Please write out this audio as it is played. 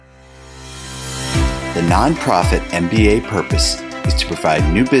The nonprofit MBA purpose is to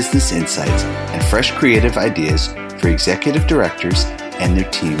provide new business insights and fresh creative ideas for executive directors and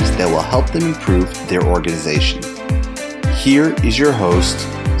their teams that will help them improve their organization. Here is your host,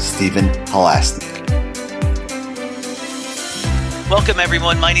 Stephen Halasnik. Welcome,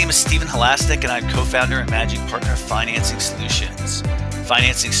 everyone. My name is Stephen Halasnik, and I'm co-founder and managing partner of Financing Solutions.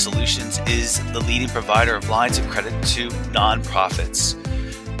 Financing Solutions is the leading provider of lines of credit to nonprofits.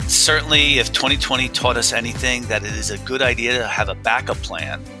 Certainly, if 2020 taught us anything, that it is a good idea to have a backup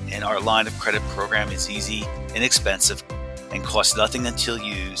plan, and our line of credit program is easy, inexpensive, and costs nothing until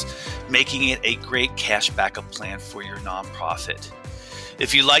used, making it a great cash backup plan for your nonprofit.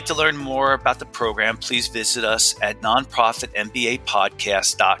 If you'd like to learn more about the program, please visit us at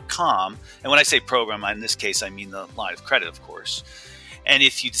nonprofitmbapodcast.com. And when I say program, in this case, I mean the line of credit, of course. And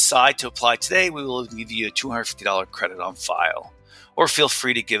if you decide to apply today, we will give you a $250 credit on file. Or feel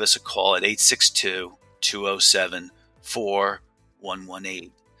free to give us a call at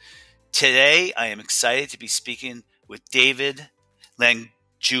 862-207-4118. Today, I am excited to be speaking with David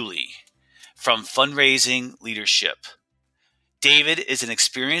Langiuli from Fundraising Leadership. David is an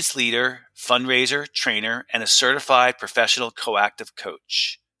experienced leader, fundraiser, trainer, and a certified professional coactive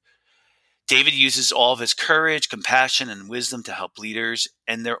coach. David uses all of his courage, compassion, and wisdom to help leaders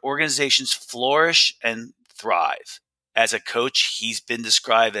and their organizations flourish and thrive. As a coach, he's been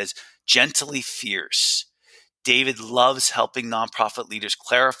described as gently fierce. David loves helping nonprofit leaders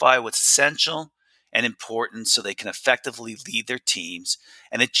clarify what's essential and important so they can effectively lead their teams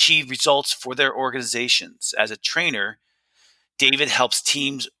and achieve results for their organizations. As a trainer, David helps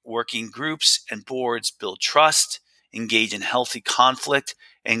teams, working groups, and boards build trust, engage in healthy conflict,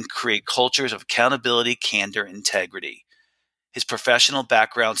 and create cultures of accountability, candor, and integrity. His professional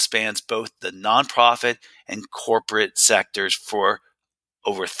background spans both the nonprofit and corporate sectors for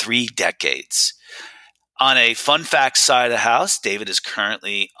over 3 decades. On a fun fact side of the house, David is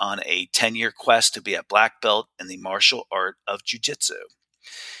currently on a 10-year quest to be a black belt in the martial art of jiu-jitsu.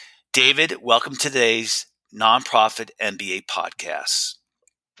 David, welcome to today's Nonprofit MBA podcast.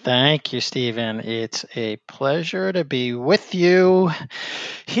 Thank you, Stephen. It's a pleasure to be with you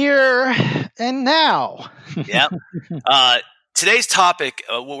here and now. Yeah. Today's topic,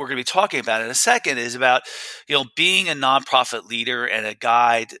 what we're going to be talking about in a second, is about being a nonprofit leader and a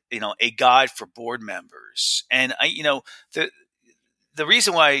guide for board members. And the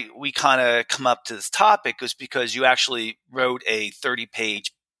reason why we kind of come up to this topic was because you actually wrote a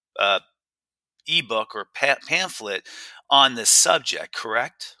 30-page ebook or pamphlet on this subject,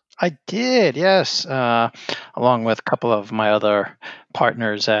 correct? I did, yes. Along with a couple of my other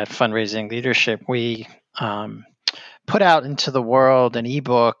partners at Fundraising Leadership, we put out into the world an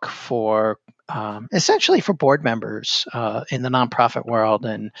ebook for essentially for board members in the nonprofit world.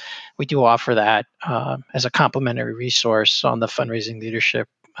 And we do offer that as a complimentary resource on the Fundraising Leadership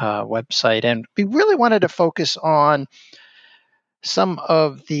website. And we really wanted to focus on some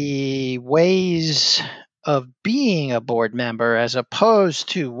of the ways of being a board member as opposed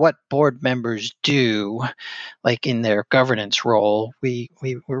to what board members do, like in their governance role. We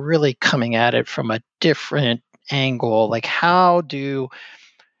were really coming at it from a different angle, like how do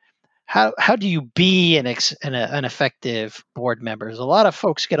you be an effective board member? A lot of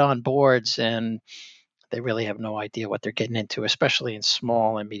folks get on boards and they really have no idea what they're getting into, especially in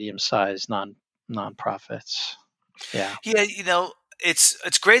small and medium-sized nonprofits. Yeah.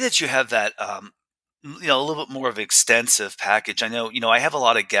 It's great that you have that a little bit more of an extensive package. I know, I have a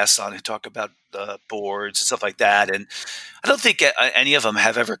lot of guests on who talk about boards and stuff like that. And I don't think any of them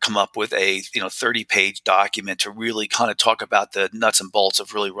have ever come up with a, 30-page document to really kind of talk about the nuts and bolts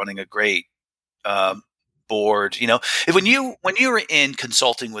of really running a great board. When you were in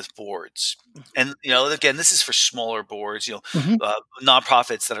consulting with boards, and, again, this is for smaller boards,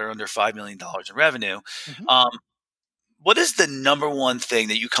 nonprofits that are under $5 million in revenue. Mm-hmm. What is the number one thing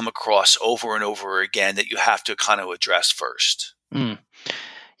that you come across over and over again that you have to kind of address first?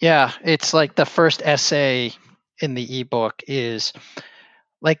 Yeah, it's like the first essay in the ebook is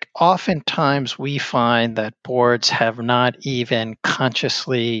like oftentimes we find that boards have not even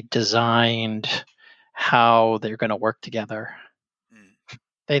consciously designed how they're going to work together.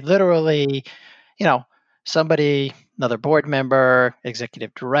 They literally, somebody, another board member,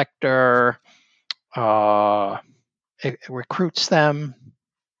 executive director, it recruits them.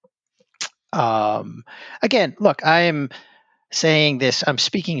 Again, look, I am saying this, I'm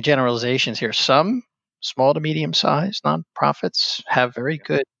speaking generalizations here. Some small to medium-sized nonprofits have very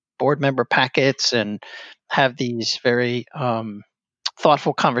good board member packets and have these very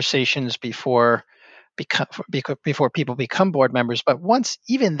thoughtful conversations before before people become board members. But once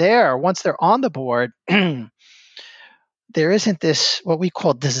they're on the board, there isn't this what we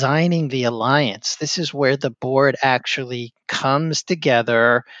call designing the alliance. This is where the board actually comes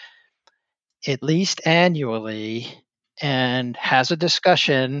together, at least annually, and has a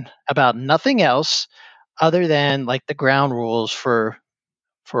discussion about nothing else other than like the ground rules for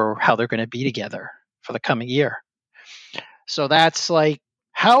how they're going to be together for the coming year. So that's like,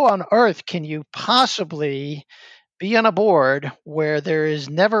 how on earth can you possibly be on a board where there is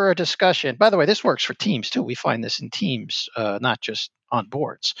never a discussion? By the way, this works for teams too. We find this in teams, not just on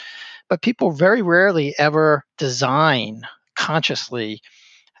boards. But people very rarely ever design consciously,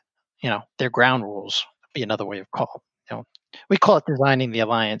 their ground rules. Be another way of we call it designing the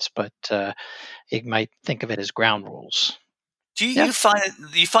alliance, but you might think of it as ground rules. Do Yeah. you find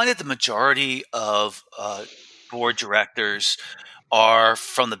that the majority of board directors are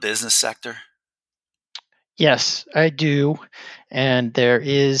from the business sector? Yes, I do. And there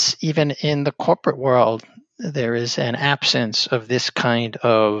is, even in the corporate world, there is an absence of this kind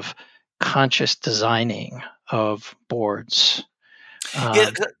of conscious designing of boards.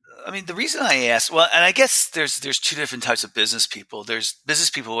 Yeah, I mean, the reason I asked, well, and I guess there's two different types of business people. There's business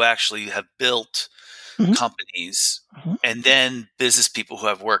people who actually have built Mhm. companies, Mhm. and then business people who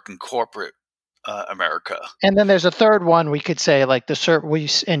have worked in corporate America. And then there's a third one we could say, like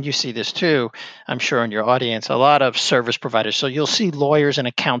and you see this too, I'm sure in your audience, a lot of service providers. So you'll see lawyers and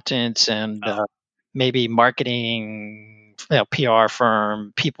accountants and maybe marketing, PR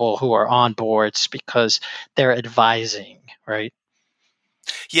firm people who are on boards because they're advising, right?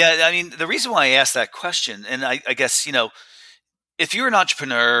 Yeah, I mean, the reason why I asked that question, and I guess, if you're an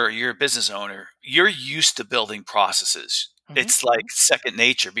entrepreneur, you're a business owner, you're used to building processes. Mhm. It's like second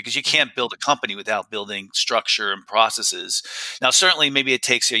nature because you can't build a company without building structure and processes. Now, certainly, maybe it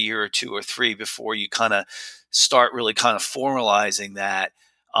takes a year or two or three before you kind of start really kind of formalizing that.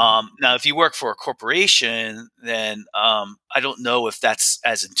 Now, if you work for a corporation, then I don't know if that's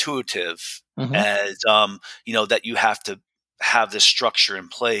as intuitive Mhm. as that you have to have this structure in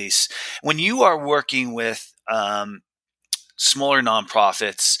place. When you are working with smaller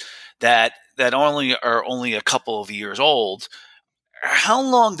nonprofits that are only a couple of years old, how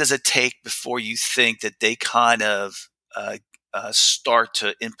long does it take before you think that they kind of start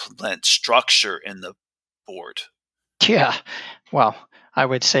to implement structure in the board? Yeah. Well, I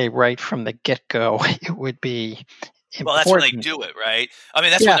would say right from the get-go, it would be Well, that's when they important. do it, right? I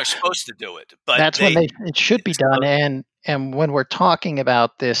mean, that's when Yeah, they're supposed to do it, but that's when it should be done. supposed- And when we're talking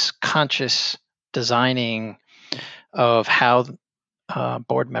about this conscious designing of how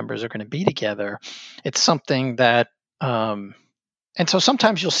board members are going to be together, it's something that and so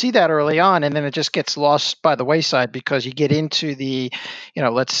sometimes you'll see that early on, and then it just gets lost by the wayside because you get into the,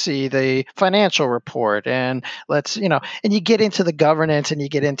 let's see the financial report, and and you get into the governance, and you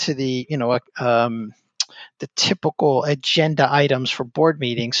get into the typical agenda items for board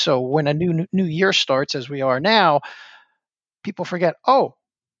meetings. So when a new year starts, as we are now, people forget, oh,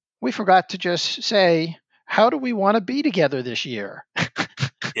 we forgot to just say, how do we want to be together this year?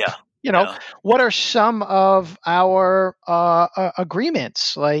 yeah, you know yeah, what are some of our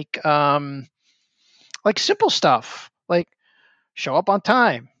agreements, like simple stuff like show up on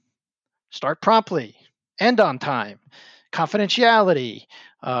time, start promptly, end on time, confidentiality,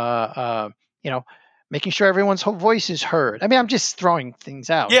 uh, uh, making sure everyone's voice is heard. I mean, I'm just throwing things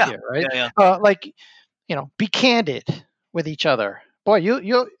out yeah, here, right? yeah, Like, be candid with each other. Boy,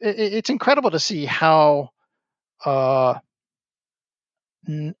 it's incredible to see how uh,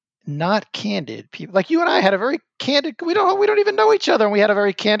 n- not candid people like you and I had a very candid. We don't even know each other, and we had a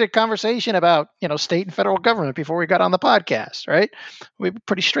very candid conversation about state and federal government before we got on the podcast. Right? We were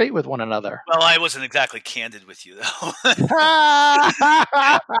pretty straight with one another. Well, I wasn't exactly candid with you, though.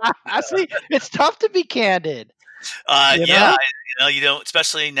 See, it's tough to be candid. You Yeah, know? you don't,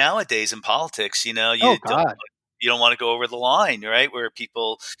 especially nowadays in politics. Oh God. You don't want to go over the line, right? Where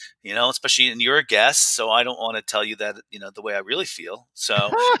people, especially and you're a guest, so I don't want to tell you that the way I really feel.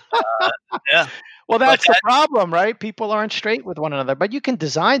 So yeah, Well, but that's the problem, right? People aren't straight with one another, but you can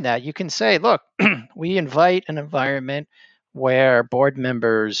design that. You can say, look, we invite an environment where board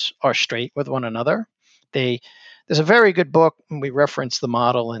members are straight with one another. There's a very good book, and we reference the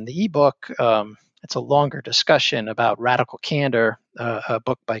model in the ebook. It's a longer discussion about radical candor, a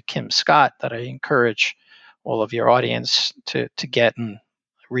book by Kim Scott that I encourage all of your audience to get and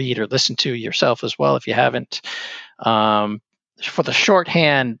read or listen to yourself as well if you haven't. for the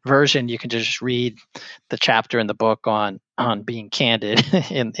shorthand version, you can just read the chapter in the book on being candid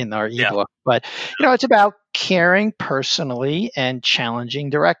in our Yeah. ebook. But it's about caring personally and challenging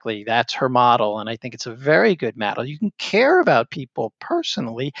directly. That's her model, and I think it's a very good model. You can care about people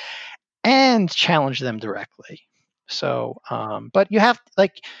personally and challenge them directly. So, but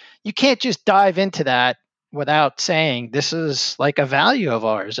you can't just dive into that without saying this is like a value of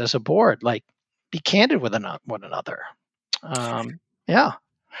ours as a board. Like, be candid with one another. Yeah.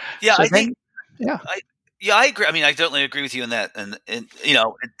 Yeah, So I think. then, yeah. I agree. I mean, I totally agree with you on that, and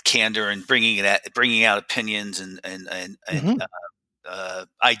candor and bringing out opinions and Mhm.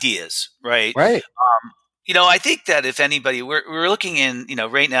 ideas, right? Right. I think that if anybody, we're looking in,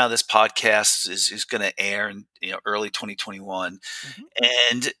 right now this podcast is going to air in early 2021, Mhm.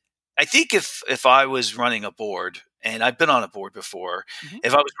 and I think if I was running a board, and I've been on a board before, Mhm.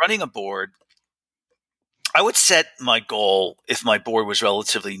 if I was running a board, I would set my goal if my board was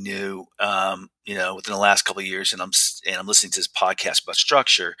relatively new, within the last couple of years, and I'm listening to this podcast about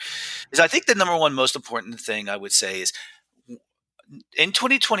structure. Is I think the number one most important thing I would say is in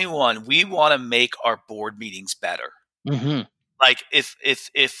 2021 we want to make our board meetings better. Mhm. Like if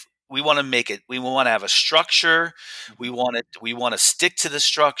we want to make it, we want to have a structure. We Mhm. want to stick to the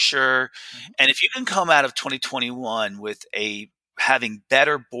structure, Mhm. and if you can come out of 2021 with having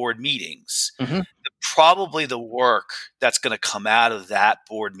better board meetings, Mhm. probably the work that's going to come out of that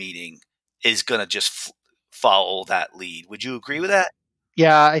board meeting is going to just follow that lead. Would you agree with that?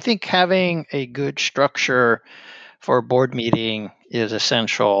 Yeah, I think having a good structure for a board meeting is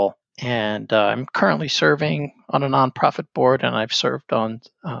essential. And I'm currently serving on a nonprofit board, and I've served on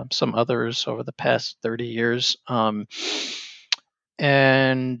some others over the past 30 years.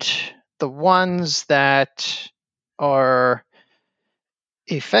 And the ones that are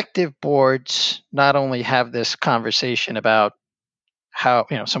effective boards not only have this conversation about how,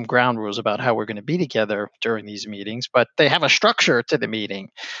 some ground rules about how we're going to be together during these meetings, but they have a structure to the meeting.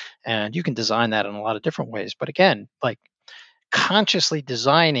 And you can design that in a lot of different ways. But again, like, consciously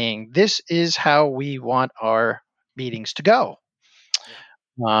designing, this is how we want our meetings to go.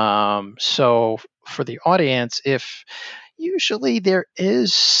 So for the audience, if usually there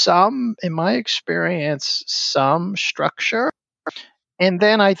is some, in my experience, some structure, and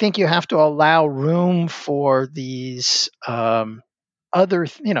then I think you have to allow room for these for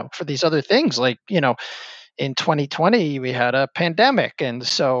these other things. Like, in 2020 we had a pandemic, and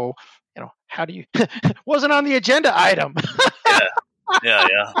so how do you wasn't on the agenda item. Yeah,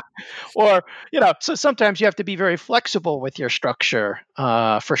 yeah. Or so sometimes you have to be very flexible with your structure,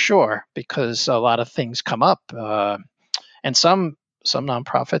 for sure, because a lot of things come up, and some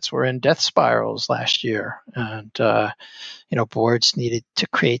nonprofits were in death spirals last year, and boards needed to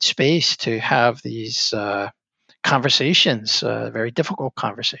create space to have these conversations, very difficult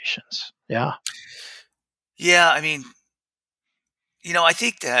conversations. Yeah. Yeah, I mean, I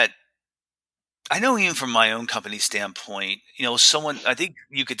think that I know even from my own company standpoint, I think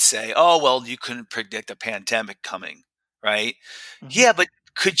you could say, oh, well, you couldn't predict a pandemic coming, right? Mhm. Yeah, but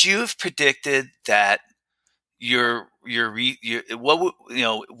could you have predicted that what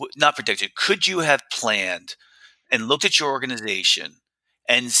not predicted, could you have planned and looked at your organization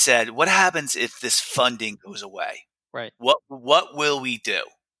and said, what happens if this funding goes away? Right. What will we do?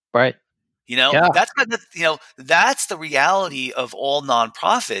 Right. Yeah. That's the reality of all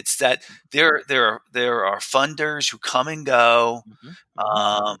nonprofits, that there are funders who come and go. Mhm.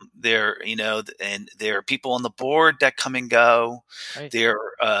 Mhm. And there are people on the board that come and go. Right. There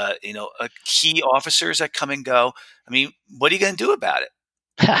are, key officers that come and go. I mean, what are you going to do about it?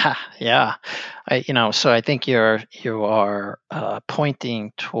 Yeah. So I think you are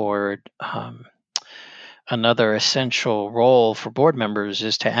pointing toward, another essential role for board members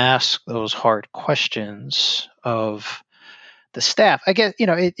is to ask those hard questions of the staff. I guess,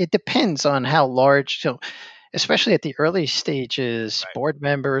 it depends on how large. So especially at the early stages, Right. board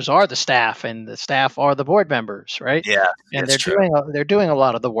members are the staff, and the staff are the board members, right? Yeah, And that's true. they're doing a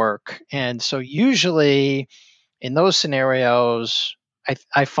lot of the work. And so usually in those scenarios,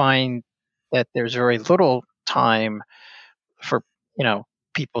 I find that there's very little time for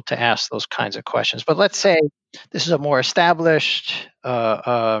people to ask those kinds of questions. But let's say this is a more established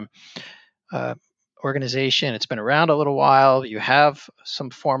uh, organization. It's been around a little while. You have some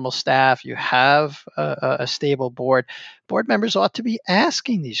formal staff. You have a stable board. Board members ought to be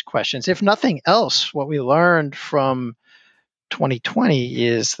asking these questions. If nothing else, what we learned from 2020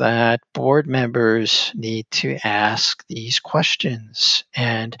 is that board members need to ask these questions,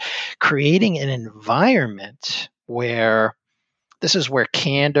 and creating an environment where this is where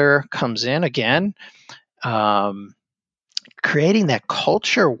candor comes in again. Um, creating that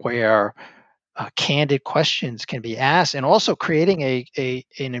culture where candid questions can be asked, and also creating an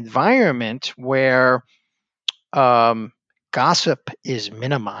environment where gossip is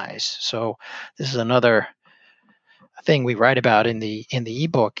minimized. So this is another thing we write about in the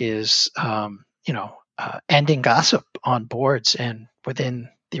ebook is ending gossip on boards and within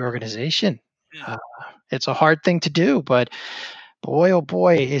the organization. It's a hard thing to do, but boy, oh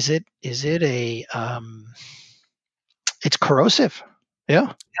boy, is it it's corrosive.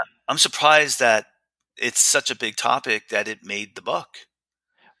 Yeah. I'm surprised that it's such a big topic that it made the book.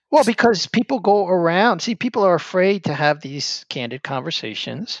 Well, because people go around. See, people are afraid to have these candid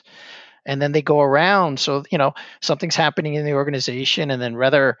conversations, and then they go around. So, something's happening in the organization, and then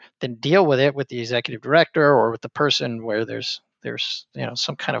rather than deal with it with the executive director or with the person where there's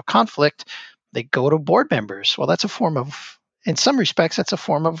some kind of conflict, they go to board members. Well, that's a form of, in some respects, that's a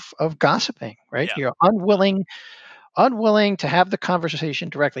form of gossiping, right? Yeah. You're unwilling to have the conversation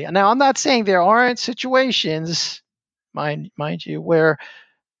directly. Now, I'm not saying there aren't situations, mind you, where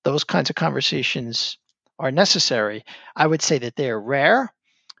those kinds of conversations are necessary. I would say that they're rare,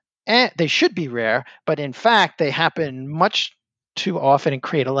 and they should be rare, but in fact, they happen much too often and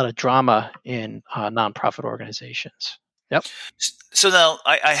create a lot of drama in nonprofit organizations. Yep. So now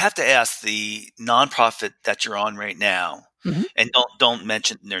I have to ask, the nonprofit that you're on right now, and don't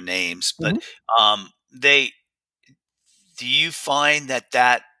mention their names, but do you find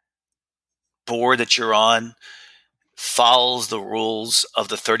that board that you're on follows the rules of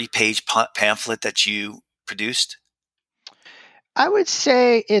the 30-page pamphlet that you produced? I would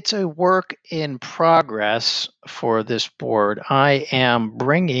say it's a work in progress for this board. I am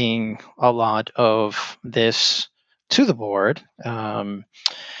bringing a lot of this to the board.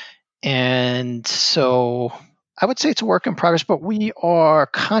 And so I would say it's a work in progress, but we are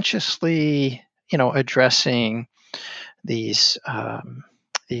consciously, addressing these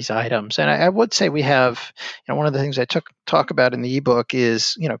items. And I would say we have, one of the things I talk about in the ebook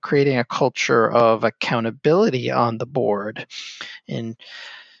is, creating a culture of accountability on the board. And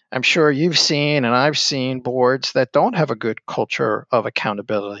I'm sure you've seen, and I've seen boards that don't have a good culture of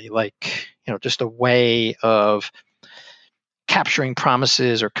accountability, like, just a way of capturing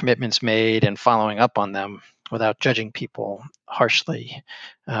promises or commitments made and following up on them without judging people harshly.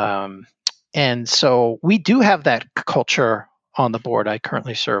 And so we do have that culture on the board I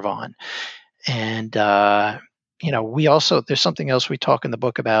currently serve on. And, we also, there's something else we talk in the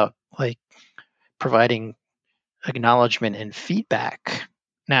book about, like providing acknowledgement and feedback.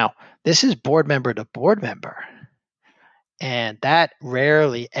 Now, this is board member to board member, and that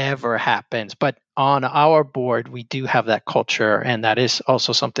rarely ever happens. But on our board, we do have that culture, and that is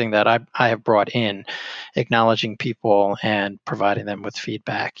also something that I have brought in, acknowledging people and providing them with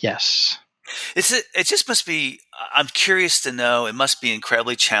feedback. Yes. It just must be, I'm curious to know, it must be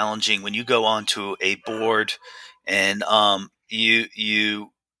incredibly challenging when you go onto a board and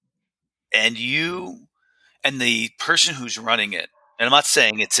you and the person who's running it, and I'm not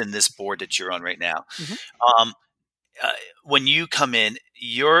saying it's in this board that you're on right now. When you come in,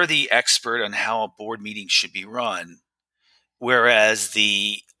 you're the expert on how a board meeting should be run, whereas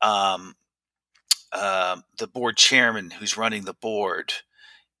the board chairman who's running the board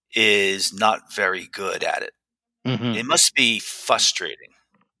is not very good at it. It must be frustrating.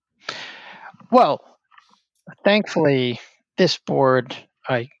 Well, thankfully, this board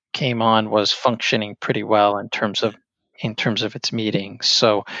I came on was functioning pretty well in terms of its meetings.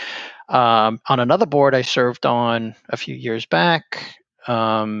 So on another board I served on a few years back,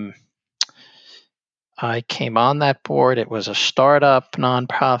 I came on that board. It was a startup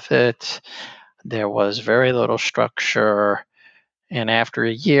nonprofit. There was very little structure. And after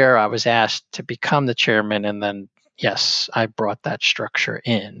a year, I was asked to become the chairman. And then, yes, I brought that structure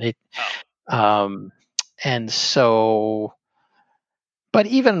in. And so, but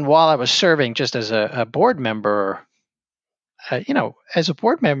even while I was serving just as a board member, as a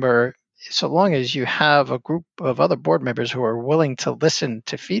board member, so long as you have a group of other board members who are willing to listen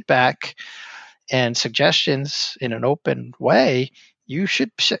to feedback and suggestions in an open way, you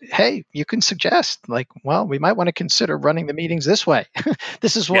should, hey, you can suggest, like, well, we might want to consider running the meetings this way.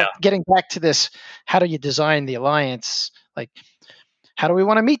 This is what, getting back to this, how do you design the alliance? Like, how do we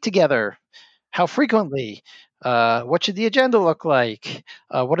want to meet together? How frequently? What should the agenda look like?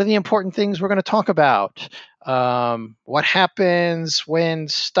 What are the important things we're going to talk about? What happens when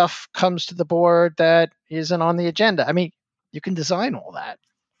stuff comes to the board that isn't on the agenda? I mean, you can design all that.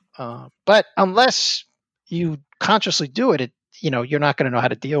 But unless you consciously do it, you're not going to know how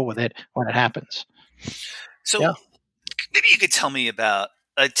to deal with it when it happens. So maybe you could tell me about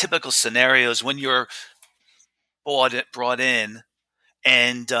typical scenarios when you're brought in,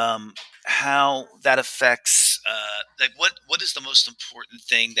 and how that affects like what is the most important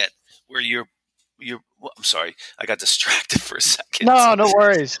thing that where well, I'm sorry, I got distracted for a second. No, no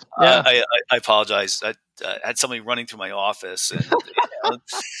worries. Yeah. I apologize. I had somebody running through my office, and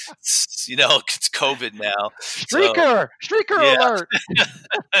it's COVID now, so Streaker yeah. alert.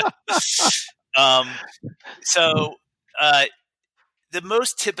 um, so uh, the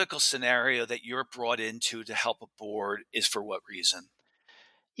most typical scenario that you're brought into to help a board is for what reason?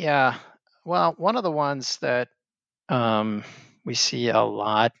 Yeah. Well, one of the ones that we see a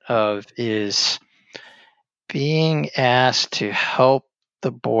lot of is being asked to help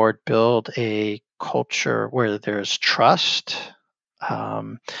the board build a culture where there's trust.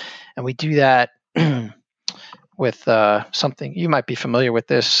 And we do that with something you might be familiar with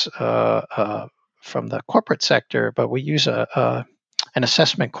this from the corporate sector, but we use an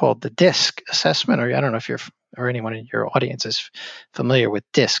assessment called the DISC assessment, or I don't know if you're or anyone in your audience is familiar with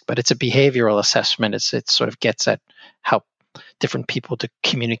DISC, but it's a behavioral assessment. It sort of gets at how different people to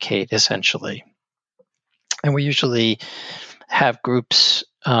communicate essentially. And we usually have groups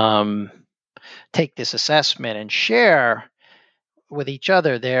take this assessment and share with each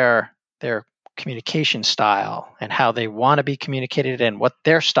other their communication style and how they want to be communicated and what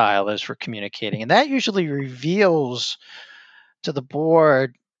their style is for communicating. And that usually reveals to the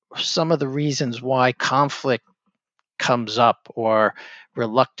board some of the reasons why conflict comes up, or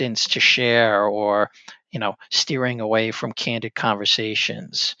reluctance to share, or steering away from candid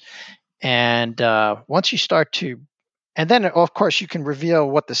conversations. And once you start to, and then of course you can reveal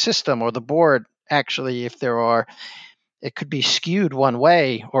what the system or the board actually, if there are, it could be skewed one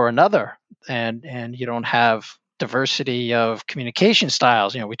way or another, and you don't have diversity of communication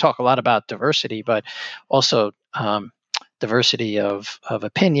styles. We talk a lot about diversity, but also diversity of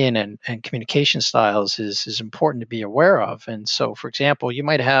opinion and communication styles is important to be aware of. And so, for example, you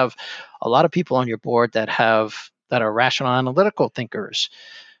might have a lot of people on your board that are rational analytical thinkers,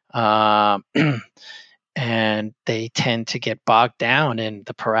 and they tend to get bogged down in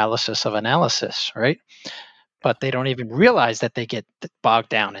the paralysis of analysis, right? But they don't even realize that they get bogged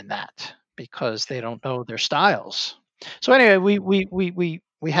down in that because they don't know their styles. So anyway,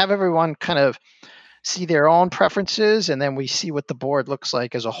 we have everyone kind of see their own preferences, and then we see what the board looks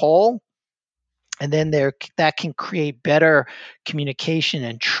like as a whole. And then that can create better communication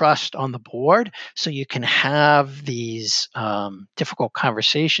and trust on the board, so you can have these difficult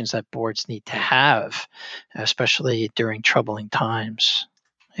conversations that boards need to have, especially during troubling times.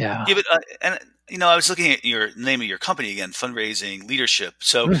 Yeah. Give it, and I was looking at your name of your company again, Fundraising Leadership.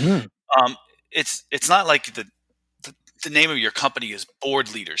 So it's not like the name of your company is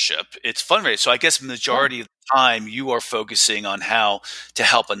Board Leadership. It's fundraising. So I guess majority of the time you are focusing on how to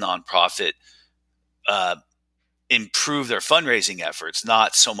help a nonprofit improve their fundraising efforts,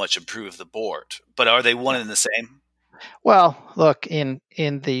 not so much improve the board. But are they one and the same? Well, look, in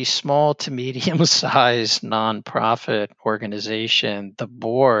the small to medium sized nonprofit organization, the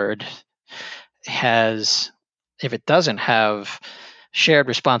board has, if it doesn't have shared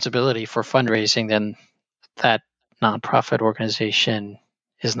responsibility for fundraising, then that nonprofit organization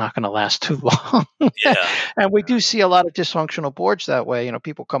is not going to last too long. Yeah. And we do see a lot of dysfunctional boards that way.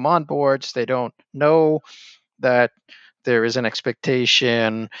 People come on boards, they don't know that there is an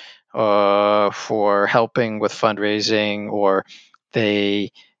expectation for helping with fundraising, or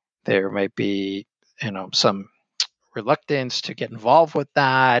there might be some reluctance to get involved with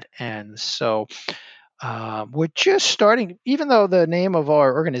that. And so we're just starting, even though the name of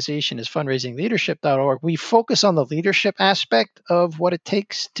our organization is fundraisingleadership.org, we focus on the leadership aspect of what it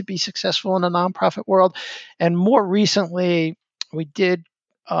takes to be successful in the nonprofit world. And more recently, we did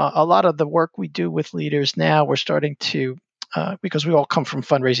a lot of the work we do with leaders now. We're starting to, because we all come from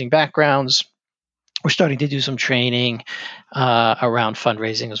fundraising backgrounds, we're starting to do some training around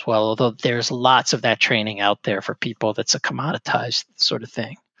fundraising as well, although there's lots of that training out there for people that's a commoditized sort of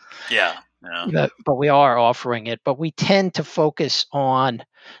thing. Yeah. But we are offering it, but we tend to focus on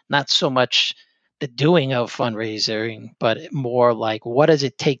not so much the doing of fundraising, but more like, what does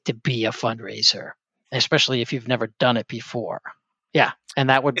it take to be a fundraiser, especially if you've never done it before. Yeah, and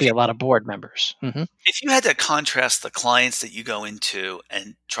that would be a lot of board members. Mm-hmm. If you had to contrast the clients that you go into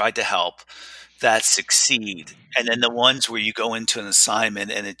and try to help that succeed, and then the ones where you go into an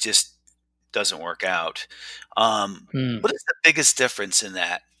assignment and it just doesn't work out, what is the biggest difference in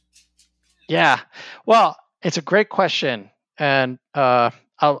that? Yeah, well, it's a great question, and I'll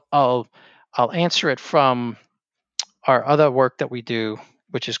answer it from our other work that we do,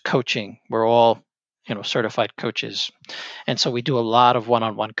 which is coaching. We're all certified coaches, and so we do a lot of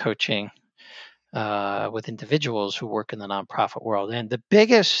one-on-one coaching with individuals who work in the nonprofit world. And the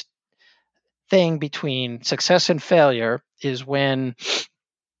biggest thing between success and failure is when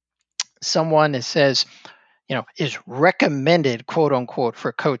someone says, is recommended, quote unquote,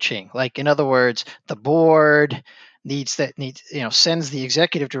 for coaching. Like, in other words, the board sends the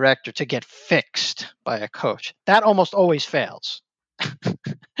executive director to get fixed by a coach. That almost always fails.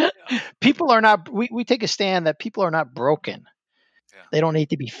 People are not, we take a stand that people are not broken. Yeah. They don't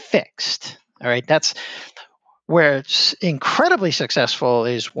need to be fixed. All right. That's where it's incredibly successful,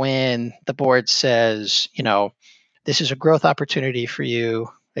 is when the board says, this is a growth opportunity for you,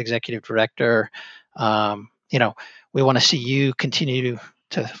 executive director. We want to see you continue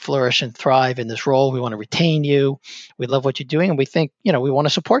to flourish and thrive in this role. We want to retain you. We love what you're doing. And we think, we want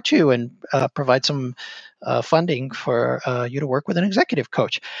to support you and provide some funding for you to work with an executive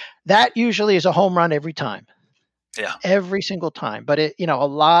coach. That usually is a home run every time. Yeah. Every single time. But a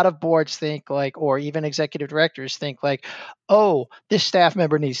lot of boards think like, or even executive directors think like, oh, this staff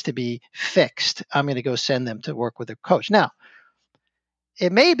member needs to be fixed. I'm going to go send them to work with a coach. Now,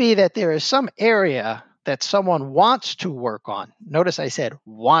 it may be that there is some area that someone wants to work on. Notice I said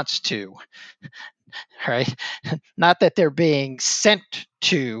wants to, right? Not that they're being sent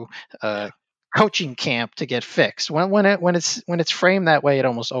to coaching camp to get fixed. When it's framed that way, it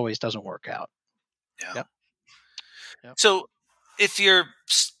almost always doesn't work out. Yeah. Yep. So if you're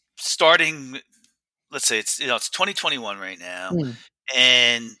starting, let's say it's 2021 right now,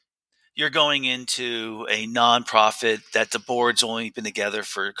 and you're going into a nonprofit that the board's only been together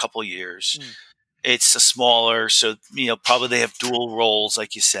for a couple of years. It's a smaller, so probably they have dual roles,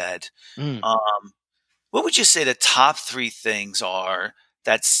 like you said. What would you say the top 3 things are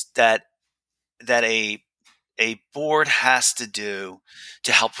that a board has to do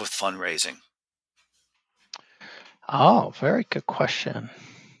to help with fundraising? Oh, very good question.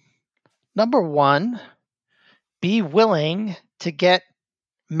 Number 1, be willing to get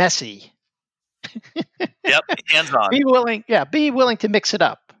messy. Yep, hands on. Be willing to mix it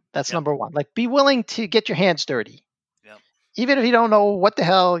up. That's number 1. Like, be willing to get your hands dirty. Yep. Even if you don't know what the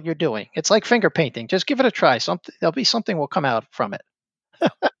hell you're doing. It's like finger painting. Just give it a try. There'll be something will come out from it.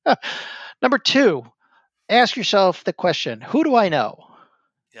 Number 2, ask yourself the question, who do I know?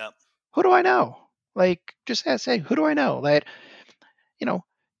 Yep. Who do I know? Like, just say, who do I know that,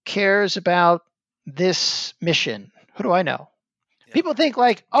 cares about this mission? Who do I know? Yep. People think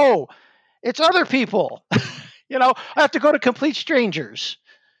like, oh, it's other people. I have to go to complete strangers.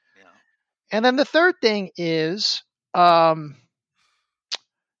 Yeah. And then the third thing is, don't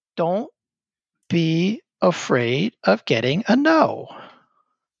be afraid of getting a no.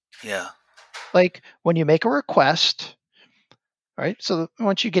 Yeah. Like, when you make a request, right? So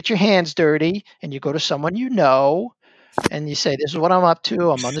once you get your hands dirty and you go to someone and you say, this is what I'm up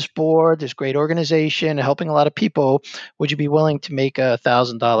to. I'm on this board, this great organization, helping a lot of people. Would you be willing to make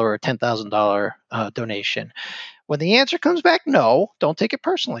 $1,000 or $10,000 donation? When the answer comes back no, don't take it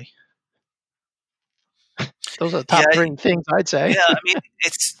personally. Those are the top 3 things I'd say. Yeah, I mean,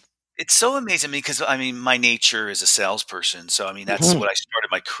 it's so amazing because my nature is a salesperson. So that's what I started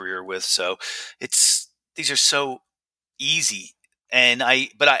my career with. So these are so easy, and I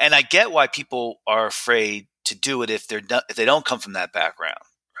get why people are afraid to do it if they don't come from that background,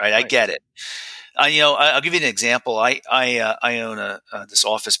 right? I get it. I'll give you an example. I own this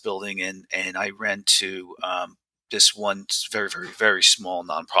office building, and I rent to this one very, very, very small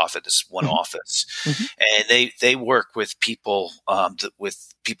nonprofit, this one office, and they work with people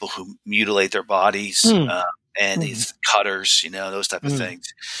who mutilate their bodies and these cutters, those type of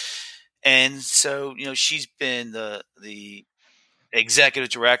things. And so she's been the executive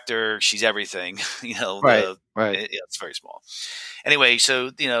director. She's everything. Right. It's very small. Anyway,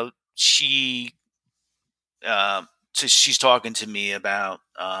 so she so she's talking to me about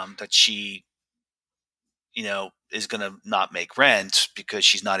that she is going to not make rent because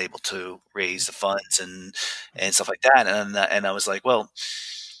she's not able to raise the funds and stuff like that. And I was like, well,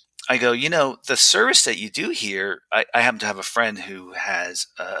 I go, the service that you do here, I happen to have a friend who has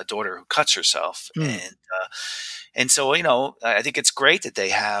a daughter who cuts herself. And so, I think it's great that they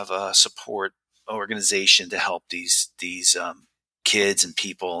have a support organization to help these kids and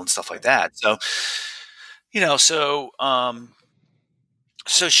people and stuff like that. So,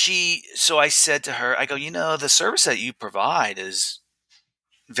 so I said to her, I go, the service that you provide is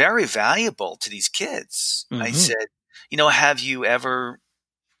very valuable to these kids. I said, have you ever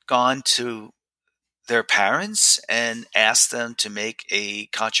gone to their parents and asked them to make a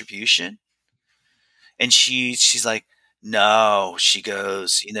contribution? And she's like, no. She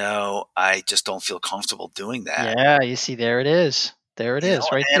goes, I just don't feel comfortable doing that. Yeah, you see, there it is. There it is,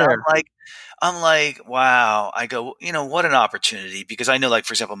 right there. And I'm like, wow. I go, what an opportunity, because I know, like,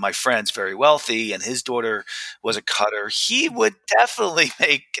 for example, my friend's very wealthy and his daughter was a cutter. He would definitely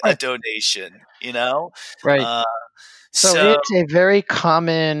make a Right. donation, Right. Uh, So so it's a very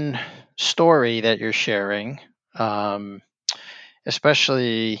common story that you're sharing, um,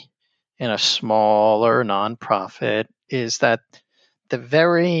 especially in a smaller nonprofit, is that the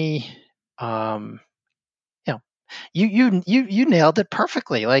very um, you know you nailed it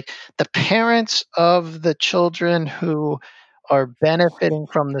perfectly. Like the parents of the children who are benefiting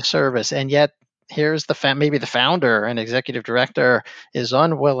from the service, and yet here's maybe the founder and executive director is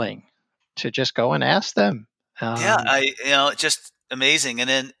unwilling to just go and ask them. yeah, Um, just amazing. And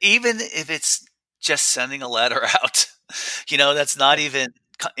then even if it's just sending a letter out, that's not even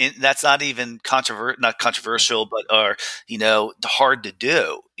not controversial, but or hard to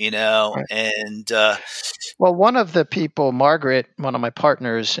do. right. And Well, one of the people, Margaret, one of my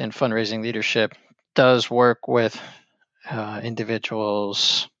partners in fundraising leadership, does work with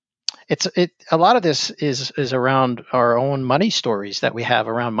individuals. A lot of this is around our own money stories that we have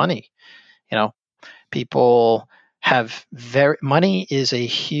around money. You know, people have money is a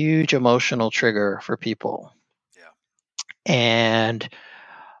huge emotional trigger for people, yeah, and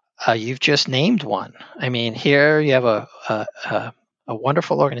you've just named one. I mean, here you have a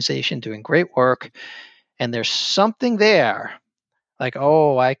wonderful organization doing great work, and there's something there like,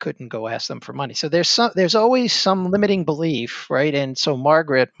 oh, I couldn't go ask them for money. So there's always some limiting belief, right? And so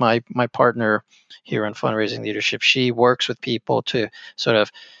Margaret, my partner here in fundraising leadership, she works with people to sort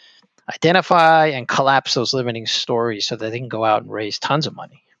of identify and collapse those limiting stories so that they can go out and raise tons of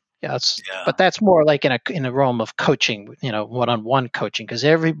money. Yeah, yeah, but that's more like in a realm of coaching, one-on-one coaching, because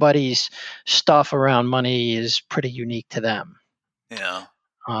everybody's stuff around money is pretty unique to them. yeah.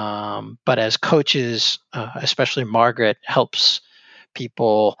 But as coaches, especially Margaret, helps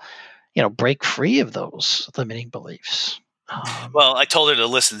people, break free of those limiting beliefs. Well, I told her to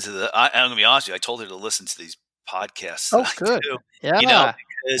listen to I'm gonna be honest with you. I told her to listen to these podcasts that Oh, I good. do. Yeah.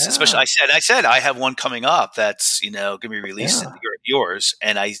 Because especially Yeah. I said I have one coming up that's gonna be released in Yeah. yours,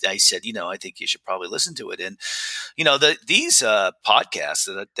 and I said I think you should probably listen to it. And these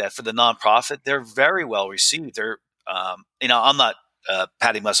podcasts that for the nonprofit, they're very well received. They're I'm not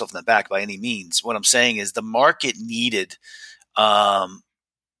patting myself in the back by any means. What I'm saying is the market needed um,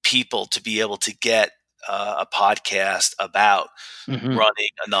 people to be able to get a podcast about Hmm. running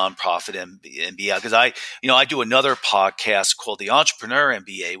a nonprofit MBA, because I do another podcast called the Entrepreneur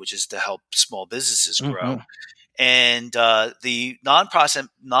MBA, which is to help small businesses grow. Hmm. And the nonprofit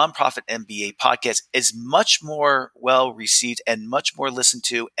MBA podcast is much more well received and much more listened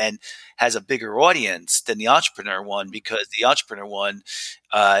to, and has a bigger audience than the entrepreneur one, because the entrepreneur one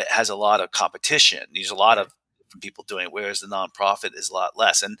has a lot of competition. There's a lot Right. of different people doing it, whereas the nonprofit is a lot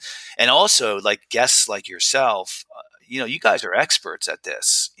less. And also, like, guests like yourself, you guys are experts at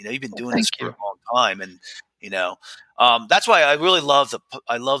this. You've been Well, doing this thank for you. a long time, and you know that's why I really love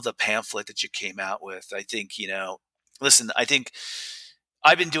the pamphlet that you came out with. I think listen, I think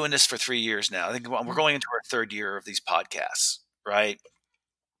I've been doing this for 3 years now. I think we're going into our third year of these podcasts, right?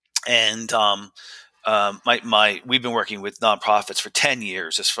 And my we've been working with nonprofits for 10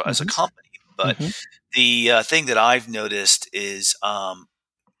 years as a Hmm. company. But Hmm. the thing that I've noticed is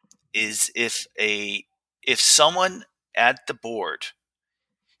if someone at the board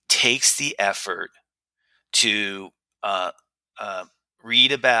takes the effort to uh, uh,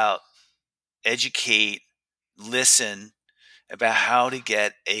 read about, educate, listen about how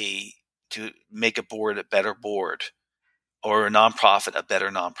to make a board a better board, or a nonprofit a better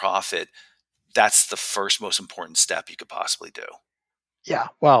nonprofit, that's the first most important step you could possibly do. Yeah.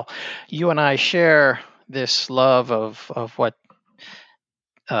 Well, you and I share this love of what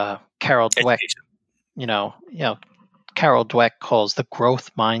Carol Dweck, Education. Carol Dweck calls the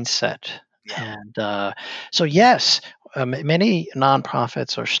growth mindset. Yeah. And so, yes, many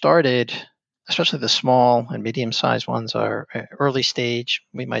nonprofits are started, especially the small and medium sized ones are early stage,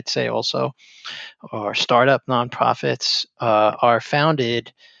 we might say also, or startup nonprofits are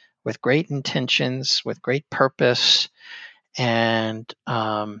founded with great intentions, with great purpose, and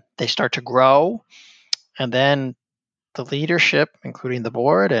they start to grow. And then the leadership, including the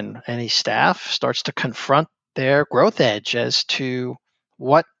board and any staff, starts to confront their growth edge as to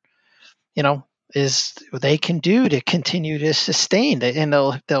what you know is they can do to continue to sustain. And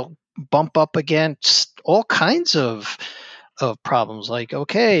they'll bump up against all kinds of problems. Like,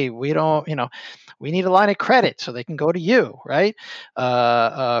 okay, we don't, we need a line of credit so they can go to you, right?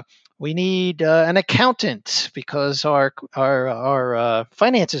 We need an accountant because our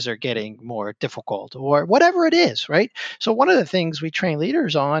finances are getting more difficult, or whatever it is, right? So one of the things we train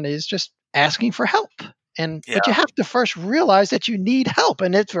leaders on is just asking for help. Yeah. But you have to first realize that you need help,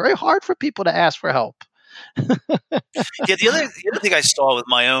 and it's very hard for people to ask for help. Yeah, the other thing I saw with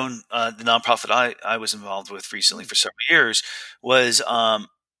my own the nonprofit I was involved with recently for several years was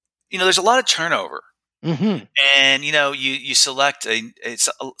there's a lot of turnover. Mm-hmm. And you select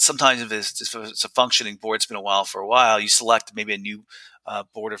sometimes if it's a functioning board, it's been a while, you select maybe a new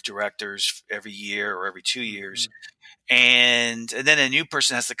board of directors every year or every 2 years, and then a new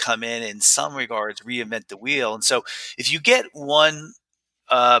person has to come in some regards reinvent the wheel. And so if you get one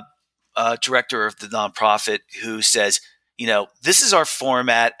uh, director of the nonprofit who says, this is our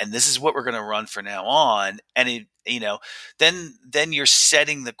format and this is what we're going to run from now on, and then you're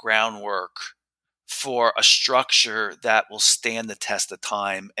setting the groundwork for a structure that will stand the test of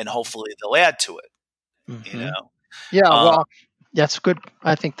time, and hopefully they'll add to it. Mm-hmm. Yeah, Um, well, that's good.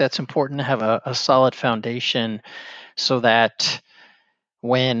 I think that's important to have a solid foundation so that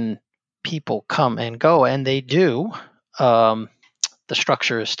when people come and go, and they do, the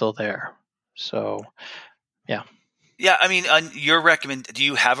structure is still there. So, yeah. yeah, I mean, do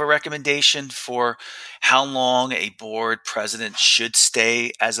you have a recommendation for how long a board president should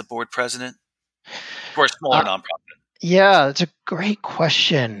stay as a board president for a smaller nonprofit? Yeah, it's a great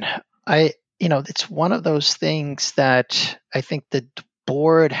question. It's one of those things that I think the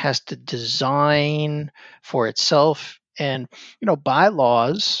board has to design for itself. And,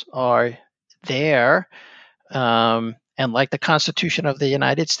 bylaws are there. And like the Constitution of the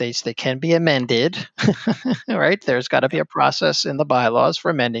United States, they can be amended, right? There's got to be a process in the bylaws for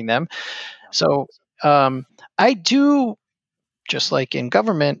amending them. So I do, just like in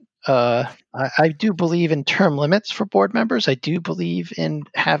government, I do believe in term limits for board members. I do believe in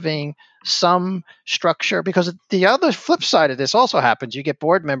having some structure, because the other flip side of this also happens. You get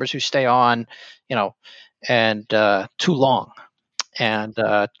board members who stay on, and too long, and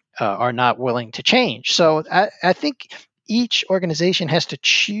are not willing to change. So I think each organization has to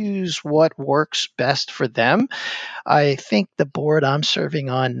choose what works best for them. I think the board I'm serving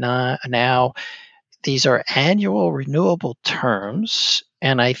on now, these are annual renewable terms,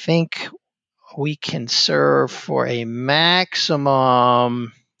 and I think we can serve for a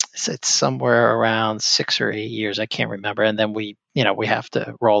maximum, it's somewhere around 6 or 8 years. I can't remember. And then we have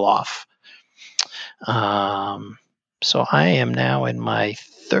to roll off. So I am now in my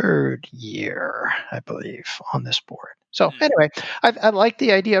third year, I believe, on this board. So anyway, I like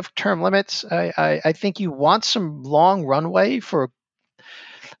the idea of term limits. I think you want some long runway for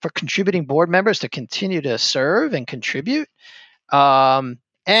contributing board members to continue to serve and contribute. And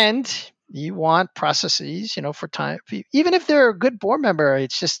you want processes, for time, even if they're a good board member,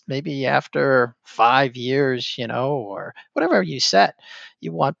 it's just maybe after 5 years, or whatever you set,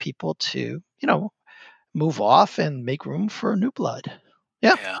 you want people to, move off and make room for new blood.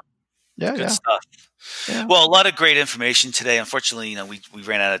 Yeah. Good stuff. Yeah. Well, a lot of great information today. Unfortunately, we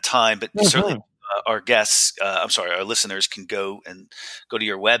ran out of time, but certainly our guests, our listeners can go to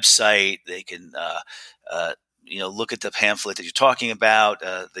your website. They can, look at the pamphlet that you're talking about,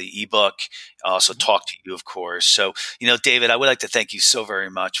 the ebook, also talk to you, of course. So, David, I would like to thank you so very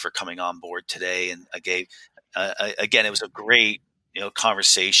much for coming on board today. And again, it was a great,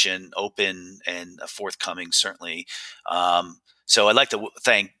 conversation, open and forthcoming, certainly. So I'd like to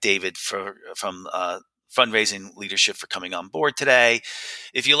thank David from Fundraising Leadership for coming on board today.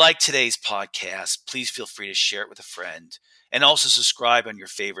 If you like today's podcast, please feel free to share it with a friend, and also subscribe on your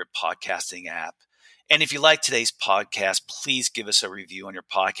favorite podcasting app. And if you like today's podcast, please give us a review on your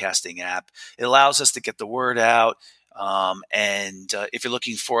podcasting app. It allows us to get the word out. And if you're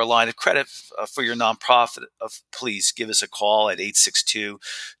looking for a line of credit for your nonprofit, please give us a call at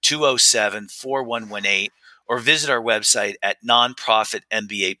 862-207-4118 or visit our website at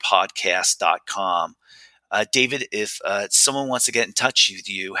nonprofitmbapodcast.com. David, if someone wants to get in touch with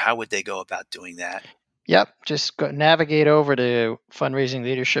you, how would they go about doing that? Yep. Just navigate over to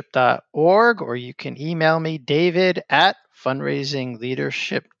fundraisingleadership.org, or you can email me, David at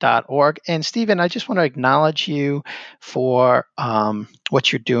fundraisingleadership.org. And Stephen, I just want to acknowledge you for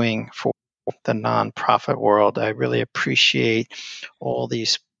what you're doing for the nonprofit world. I really appreciate all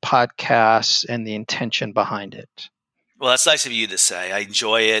these podcasts and the intention behind it. Well, that's nice of you to say. I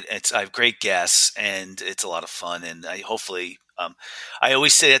enjoy it. I have great guests, and it's a lot of fun. And I always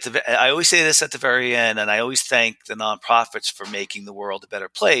say this at the very end, and I always thank the nonprofits for making the world a better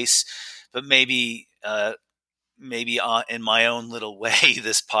place. But maybe in my own little way,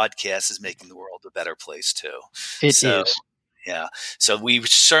 this podcast is making the world a better place too. It is. Yeah. So we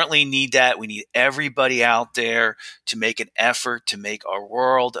certainly need that. We need everybody out there to make an effort to make our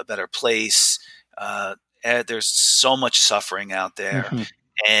world a better place. There's so much suffering out there.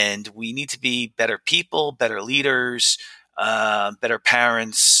 And we need to be better people, better leaders, better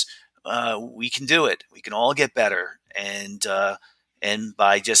parents. We can do it. We can all get better. And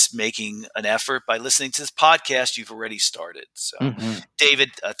by just making an effort, by listening to this podcast, you've already started. So,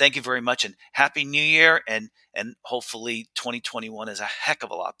 David, thank you very much, and Happy New Year. And hopefully 2021 is a heck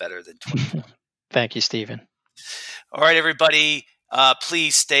of a lot better than 2020. Thank you, Stephen. All right, everybody.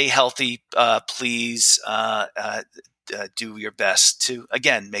 Please stay healthy. Please do your best to,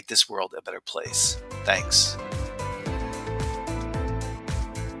 again, make this world a better place. Thanks.